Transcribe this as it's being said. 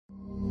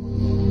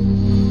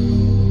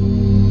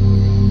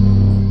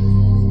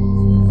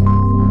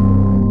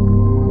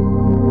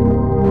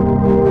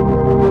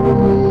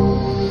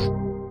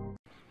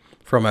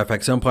From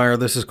FX Empire,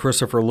 this is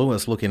Christopher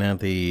Lewis looking at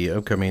the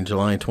upcoming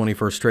July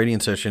 21st trading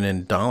session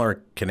in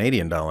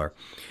Canadian dollar.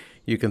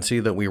 You can see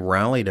that we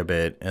rallied a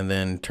bit and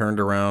then turned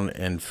around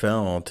and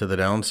fell to the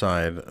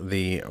downside.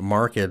 The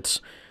markets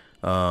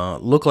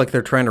look like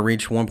they're trying to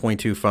reach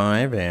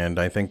 1.25, and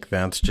I think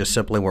that's just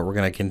simply what we're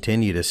going to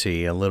continue to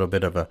see. A little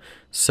bit of a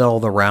sell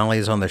the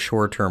rallies on the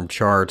short-term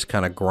charts,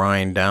 kind of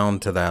grind down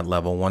to that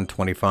level.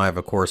 125,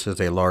 of course, is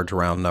a large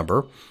round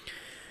number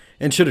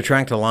and should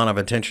attract a lot of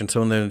attention.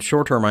 So in the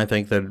short term, I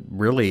think that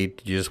really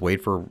you just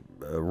wait for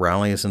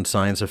rallies and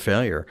signs of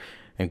failure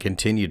and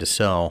continue to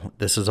sell.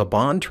 This is a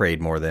bond trade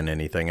more than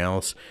anything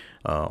else.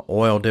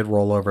 Oil did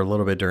roll over a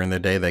little bit during the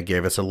day. That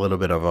gave us a little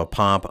bit of a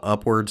pop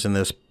upwards in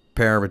this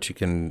pair, but you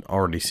can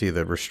already see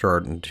that we're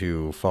starting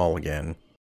to fall again.